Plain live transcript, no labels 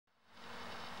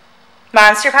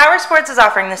Monster Powersports is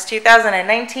offering this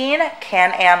 2019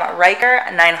 Can-Am Ryker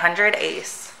 900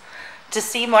 Ace. To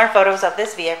see more photos of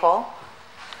this vehicle,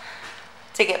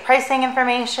 to get pricing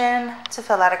information, to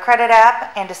fill out a credit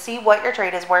app, and to see what your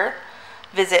trade is worth,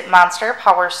 visit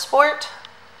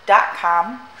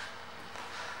monsterpowersport.com.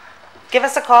 Give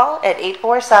us a call at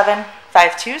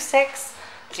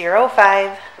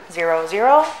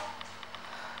 847-526-0500,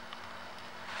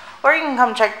 or you can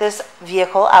come check this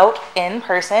vehicle out in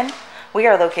person. We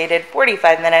are located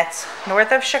 45 minutes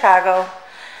north of Chicago,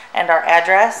 and our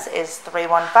address is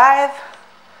 315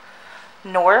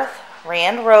 North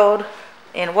Rand Road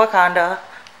in Wauconda,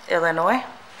 Illinois.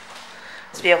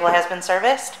 This vehicle has been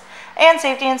serviced and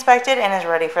safety inspected and is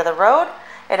ready for the road.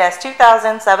 It has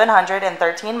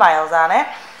 2,713 miles on it.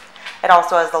 It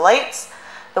also has the lights,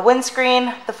 the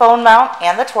windscreen, the phone mount,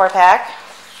 and the tour pack.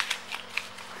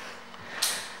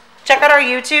 Check out our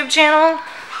YouTube channel.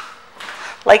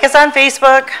 Like us on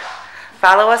Facebook.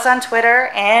 Follow us on Twitter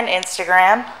and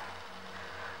Instagram.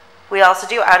 We also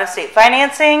do out-of-state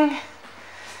financing,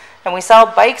 and we sell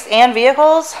bikes and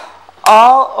vehicles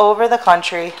all over the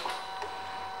country.